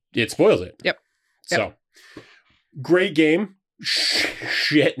 it spoils it. Yep. So great game.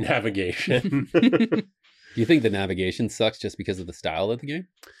 Shit navigation. Do you think the navigation sucks just because of the style of the game?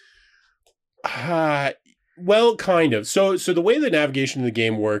 Well, kind of. So the way the navigation of the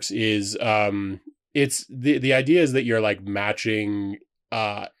game works is it's the idea is that you're like matching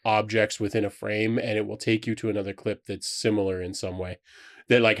objects within a frame, and it will take you to another clip that's similar in some way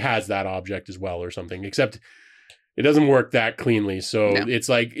that like has that object as well or something, except it doesn't work that cleanly. So it's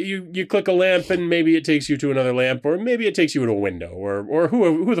like you click a lamp and maybe it takes you to another lamp, or maybe it takes you to a window, or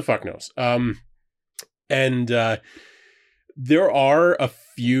who the fuck knows. And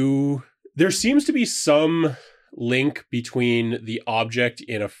there seems to be some link between the object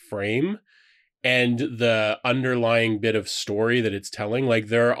in a frame and the underlying bit of story that it's telling. Like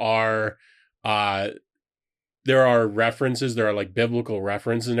there are references, there are like biblical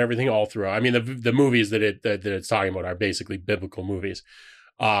references and everything all throughout. I mean, the movies that it's talking about are basically biblical movies.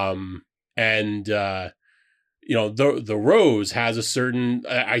 The rose has a certain,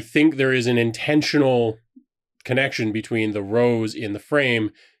 I think there is an intentional connection between the rose in the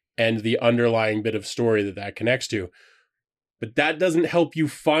frame and the underlying bit of story that connects to. But that doesn't help you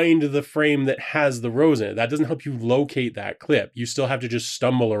find the frame that has the rose in it. That doesn't help you locate that clip. You still have to just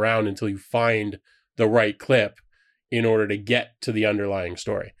stumble around until you find the right clip in order to get to the underlying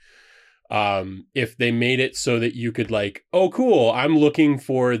story. If they made it so that you could like, oh, cool, I'm looking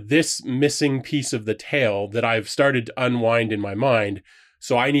for this missing piece of the tail that I've started to unwind in my mind,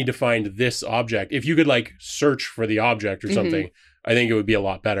 so I need to find this object. If you could like search for the object or something, I think it would be a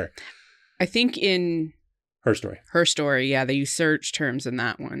lot better. I think in Her Story, they use search terms in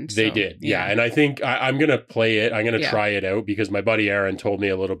that one. So, they did, yeah. And I think I'm going to play it. I'm going to try it out because my buddy Aaron told me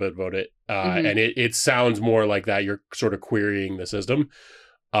a little bit about it. And it sounds more like that. You're sort of querying the system.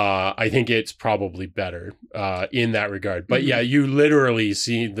 I think it's probably better in that regard. But yeah, you literally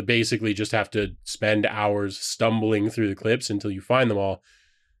basically just have to spend hours stumbling through the clips until you find them all.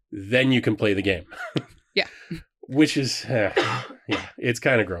 Then you can play the game. Yeah. Which is, it's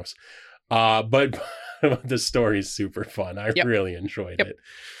kind of gross. But the story is super fun. I really enjoyed it.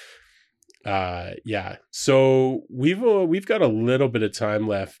 So we've got a little bit of time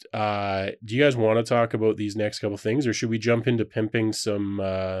left. Do you guys want to talk about these next couple things, or should we jump into pimping some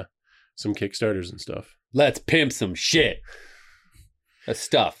Kickstarters and stuff? Let's pimp some shit. That's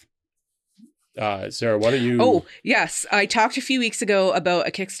stuff. Sarah, why don't you? Oh, yes. I talked a few weeks ago about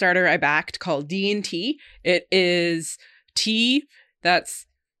a Kickstarter I backed called D&T. It is tea that's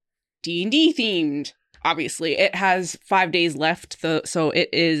D&D themed. Obviously, it has 5 days left, so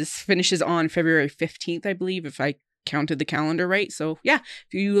it finishes on February 15th, I believe, if I counted the calendar right. So yeah,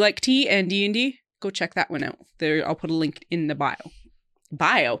 if you like tea and D&D, go check that one out. There, I'll put a link in the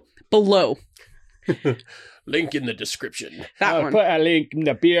bio below. Link in the description. I'll put a link in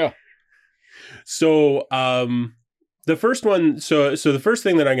the bio. So the first one, so the first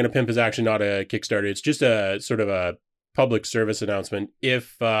thing that I'm going to pimp is actually not a Kickstarter. It's just a sort of a public service announcement.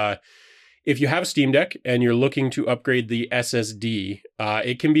 If you have a Steam Deck and you're looking to upgrade the SSD,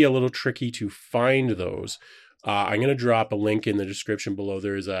 it can be a little tricky to find those. I'm going to drop a link in the description below.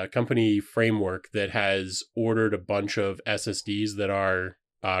 There is a company, Framework, that has ordered a bunch of SSDs that are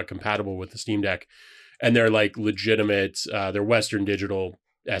compatible with the Steam Deck. And they're like legitimate, they're Western Digital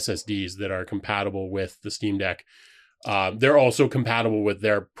SSDs that are compatible with the Steam Deck. They're also compatible with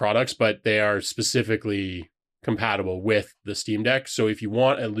their products, but they are specifically compatible with the Steam Deck. So if you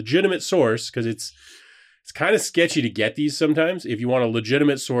want a legitimate source, because it's kind of sketchy to get these sometimes, if you want a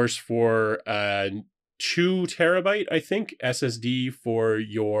legitimate source for a 2 terabyte, I think, SSD for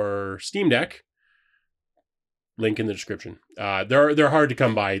your Steam Deck, link in the description. They're hard to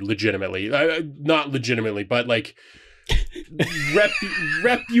come by legitimately. Not legitimately, but like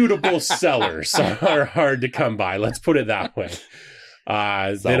reputable sellers are hard to come by. Let's put it that way.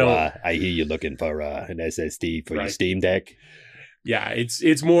 I hear you're looking for an SSD for your Steam Deck. Yeah,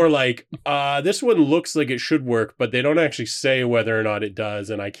 it's more like this one looks like it should work, but they don't actually say whether or not it does,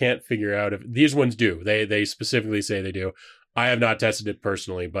 and I can't figure out if these ones do. They specifically say they do. I have not tested it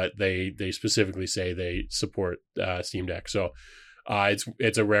personally, but they specifically say they support Steam Deck. So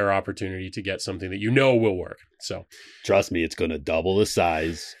it's a rare opportunity to get something that you know will work. So trust me, it's going to double the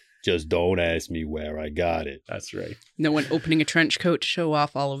size. Just don't ask me where I got it. That's right. No one opening a trench coat to show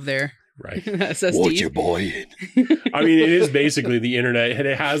off all of their Right. What you buying? I mean, it is basically the internet, and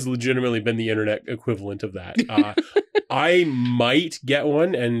it has legitimately been the internet equivalent of that. I might get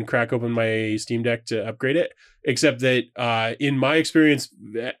one and crack open my Steam Deck to upgrade it, except that in my experience,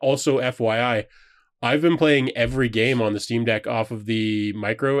 also FYI, I've been playing every game on the Steam Deck off of the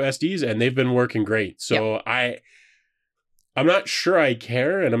micro SDs, and they've been working great. So I'm not sure I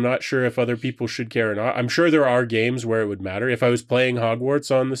care, and I'm not sure if other people should care or not. I'm sure there are games where it would matter. If I was playing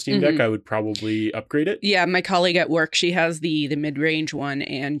Hogwarts on the Steam Deck, I would probably upgrade it. Yeah, my colleague at work, she has the mid-range one,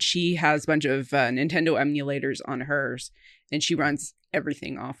 and she has a bunch of Nintendo emulators on hers, and she runs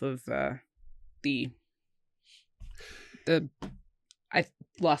everything off of the I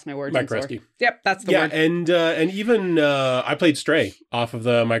lost my words. Micro SD. Yep, that's the word. And even I played Stray off of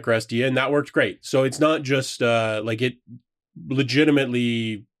the micro SD, and that worked great. So it's not just like it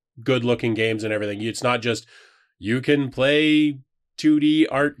legitimately good looking games and everything. It's not just you can play 2D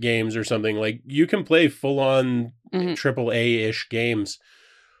art games or something. Like you can play full on AAA-ish games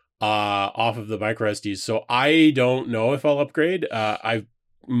off of the micro SDs. So I don't know if I'll upgrade.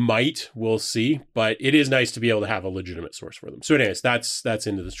 We'll see, but it is nice to be able to have a legitimate source for them. So anyways, that's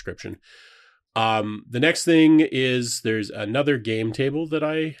into the description. The next thing is there's another game table that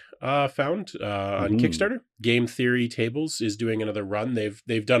I found on Kickstarter. Game Theory Tables is doing another run.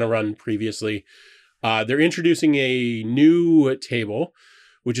 They've done a run previously. They're introducing a new table,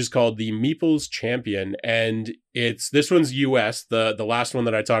 which is called the Meeples Champion, and this one's US. The last one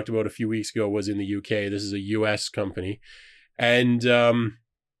that I talked about a few weeks ago was in the UK. This is a US company, and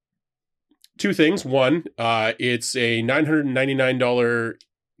two things. One, it's a $999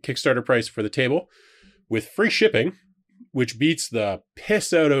 Kickstarter price for the table with free shipping, which beats the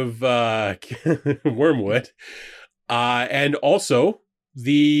piss out of Wormwood. And also,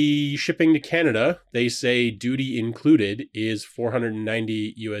 the shipping to Canada, they say duty included, is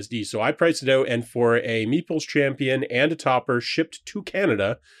 $490 USD. So I priced it out, and for a Meeples Champion and a topper shipped to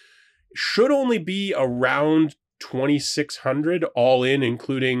Canada, should only be around $2,600 all in,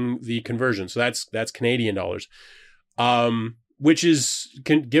 including the conversion. So that's Canadian dollars. Which is,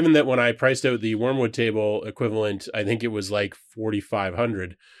 given that when I priced out the Wormwood table equivalent, I think it was like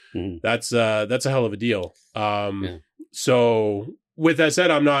 $4,500. That's a hell of a deal. So with that said,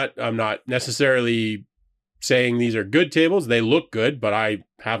 I'm not necessarily saying these are good tables. They look good, but I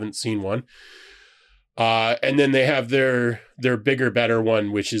haven't seen one. And then they have their bigger, better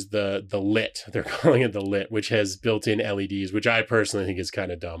one, which is the Lit. They're calling it the Lit, which has built-in LEDs, which I personally think is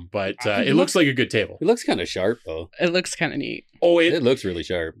kind of dumb. But it looks like a good table. It looks kind of sharp, though. It looks kind of neat. Oh, it looks really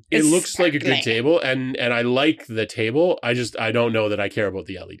sharp. It looks like a good table, and I like the table. I don't know that I care about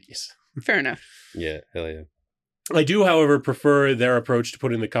the LEDs. Fair enough. Yeah, hell yeah. I do, however, prefer their approach to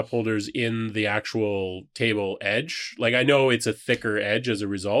putting the cup holders in the actual table edge. Like, I know it's a thicker edge as a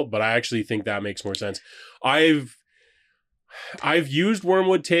result, but I actually think that makes more sense. I've used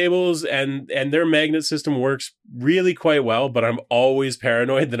Wormwood tables, and their magnet system works really quite well, but I'm always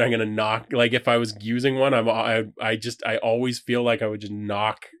paranoid that I'm going to knock. Like, if I was using one, I always feel like I would just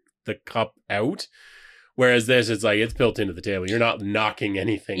knock the cup out. Whereas this, it's like, it's built into the table. You're not knocking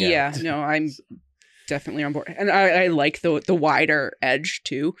anything out. Yeah, no, I'm definitely on board, and I like the wider edge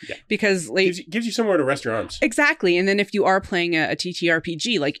too, because like gives you somewhere to rest your arms. Exactly, and then if you are playing a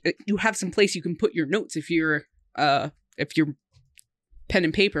TTRPG, like you have some place you can put your notes if you're pen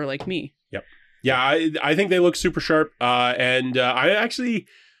and paper like me. Yep. Yeah, I think they look super sharp, and I actually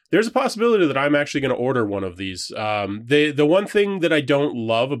there's a possibility that I'm actually going to order one of these. The one thing that I don't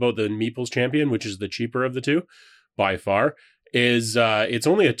love about the Meeples Champion, which is the cheaper of the two by far, is it's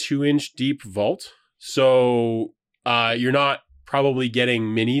only a 2-inch deep vault. So you're not probably getting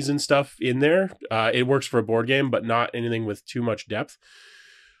minis and stuff in there. It works for a board game, but not anything with too much depth.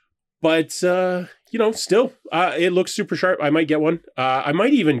 But, still, it looks super sharp. I might get one. I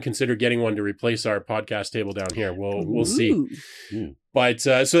might even consider getting one to replace our podcast table down here. We'll see. But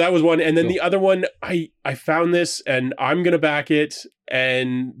so that was one. And then the other one, I found this, and I'm going to back it.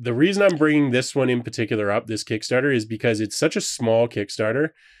 And the reason I'm bringing this one in particular up, this Kickstarter, is because it's such a small Kickstarter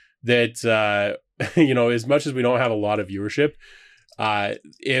that... as much as we don't have a lot of viewership,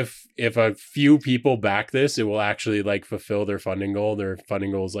 if a few people back this, it will actually like fulfill their funding goal. Their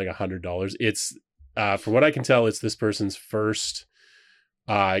funding goal is like $100. It's from what I can tell, it's this person's first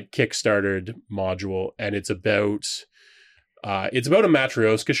Kickstarted module, and it's about a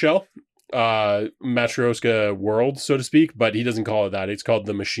Matryoshka shell, Matryoshka world, so to speak. But he doesn't call it that. It's called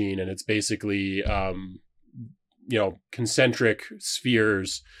the Machine, and it's basically concentric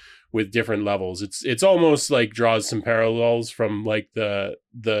spheres with different levels. It's almost like draws some parallels from like the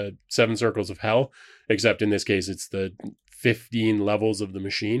 7 Circles of Hell, except in this case it's the 15 levels of the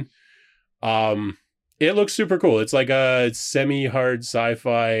Machine. It looks super cool. It's like a semi-hard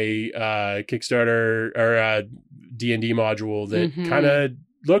sci-fi Kickstarter or D&D module that kind of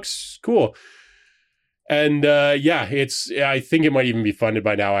looks cool. And I think it might even be funded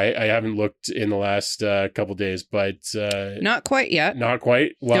by now. I haven't looked in the last couple days, but not quite yet. Not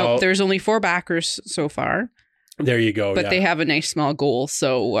quite. Well, nope, there's only 4 backers so far. There you go. But they have a nice small goal,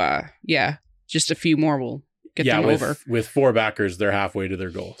 so just a few more will get them over. With 4 backers, they're halfway to their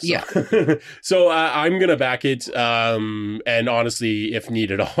goal. So. Yeah. So I'm gonna back it, and honestly, if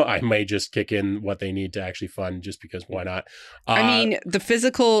needed, I might just kick in what they need to actually fund, just because why not? I mean, the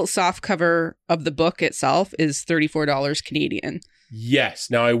physical soft cover of the book itself is $34 Canadian. Yes.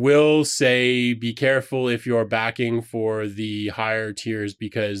 Now, I will say be careful if you're backing for the higher tiers,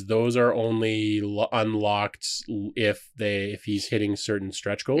 because those are only unlocked if he's hitting certain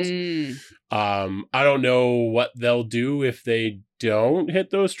stretch goals. I don't know what they'll do if they don't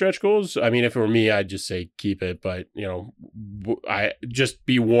hit those stretch goals. I mean, if it were me, I'd just say keep it. But, I just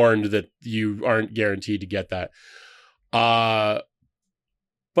be warned that you aren't guaranteed to get that.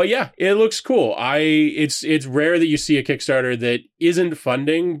 But yeah, it looks cool. It's rare that you see a Kickstarter that isn't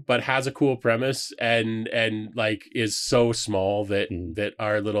funding but has a cool premise and like is so small that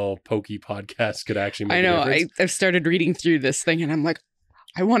our little pokey podcast could actually make a difference. I've started reading through this thing and I'm like,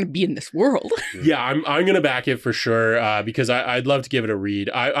 I want to be in this world. Yeah, I'm gonna back it for sure because I'd love to give it a read.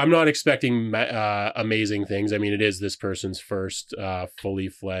 I'm not expecting amazing things. I mean, it is this person's first fully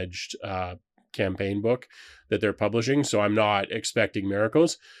fledged campaign book that they're publishing, so I'm not expecting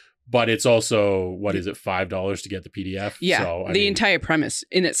miracles, but it's also, what is it, $5 to get the PDF? Yeah, so, the entire premise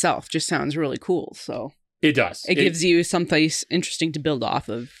in itself just sounds really cool. So it does. It gives you something interesting to build off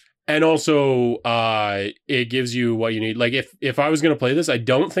of. And also, it gives you what you need. Like, if I was going to play this, I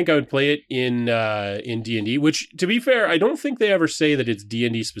don't think I would play it in D&D, which, to be fair, I don't think they ever say that it's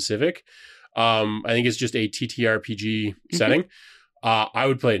D&D specific. I think it's just a TTRPG setting. I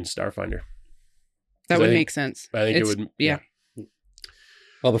would play it in Starfinder. That would make sense. I think it would. Yeah.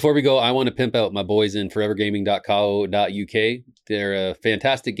 Well, before we go, I want to pimp out my boys in forevergaming.co.uk. They're a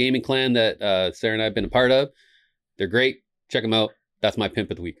fantastic gaming clan that Sarah and I have been a part of. They're great. Check them out. That's my pimp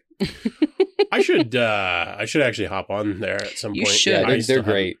of the week. I should actually hop on there at some point. You should. Yeah, they're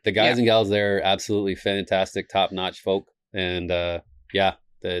great. The guys and gals there are absolutely fantastic, top-notch folk. And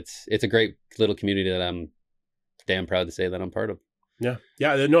it's a great little community that I'm damn proud to say that I'm part of. Yeah.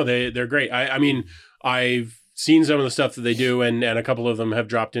 No, they're great. I mean, I've seen some of the stuff that they do, and a couple of them have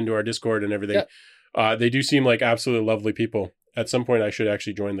dropped into our Discord and everything. Yeah. They do seem like absolutely lovely people. At some point, I should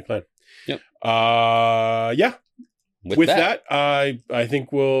actually join the clan. Yep. Yeah. With that, I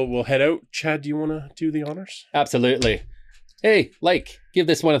think we'll head out. Chad, do you want to do the honors? Absolutely. Hey, give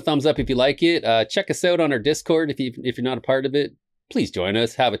this one a thumbs up if you like it. Check us out on our Discord if you're not a part of it. Please join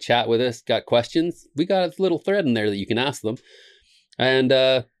us. Have a chat with us. Got questions? We got a little thread in there that you can ask them. And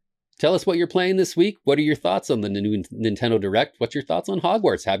tell us what you're playing this week. What are your thoughts on the new Nintendo Direct? What's your thoughts on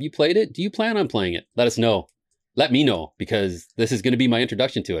Hogwarts? Have you played it? Do you plan on playing it? Let us know. Let me know, because this is going to be my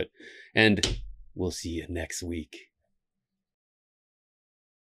introduction to it. And we'll see you next week.